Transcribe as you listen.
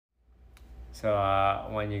So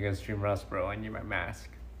when you gonna stream Rust, bro? I need my mask.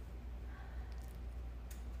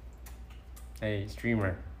 Hey,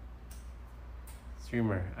 streamer.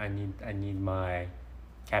 I need my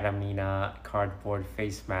Katamina cardboard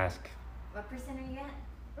face mask. What percent are you at?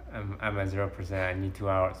 I'm at 0%. I need 2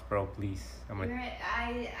 hours, bro. Please.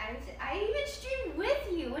 I even streamed with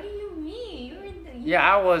you. What do you mean? You were in the.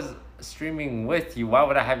 Yeah, I was streaming with you. Why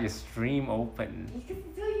would I have your stream open? Because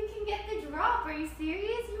so you can get the drop. Are you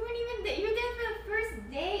serious? You weren't even there. You were there for the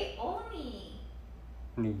first day only.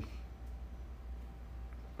 Please.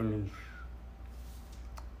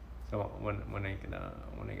 So when I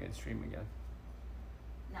gonna stream again?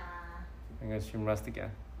 Nah. I'm gonna stream Rust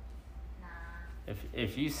again. Nah.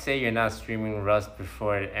 If you say you're not streaming Rust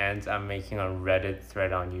before it ends, I'm making a Reddit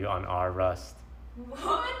thread on you on our Rust.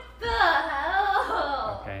 What the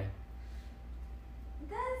hell? Okay.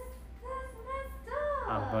 That's messed up.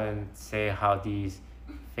 I'm going to say how these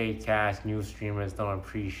fake ass new streamers don't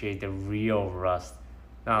appreciate the real Rust.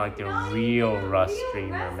 Not like the real Rust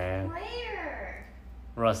streamer, Rust man. Player.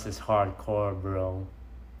 Rust is hardcore, bro.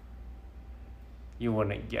 You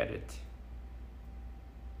wouldn't get it.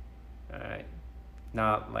 Alright.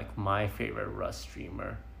 Not like my favorite Rust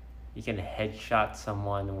streamer. You can headshot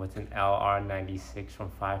someone with an LR96 from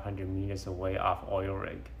 500 meters away off oil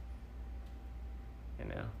rig. You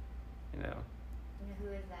know. Who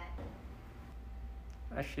is that?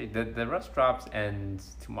 Actually, the Rust drops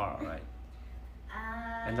ends tomorrow, right?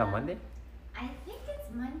 Ends on Monday? I think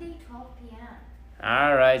it's Monday, 12 p.m.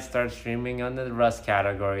 Alright, start streaming on the Rust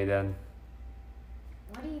category then.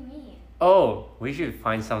 What do you mean? Oh, we should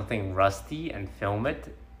find something rusty and film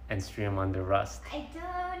it and stream on the Rust. I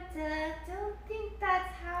don't think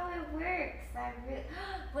that's how it works.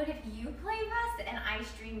 What if you play Rust and I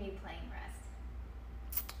stream you playing Rust?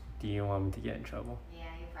 Do you want me to get in trouble? Yeah,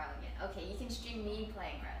 you probably get. Okay, you can stream me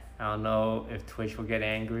playing Rust. I don't know if Twitch will get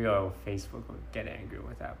angry or Facebook will get angry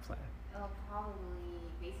with that plan. Oh, probably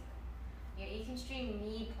Facebook. You can stream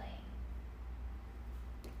me playing.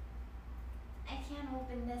 I can't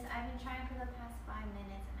open this. I've been trying for the past 5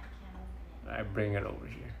 minutes and I can't open it. I bring it over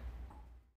here.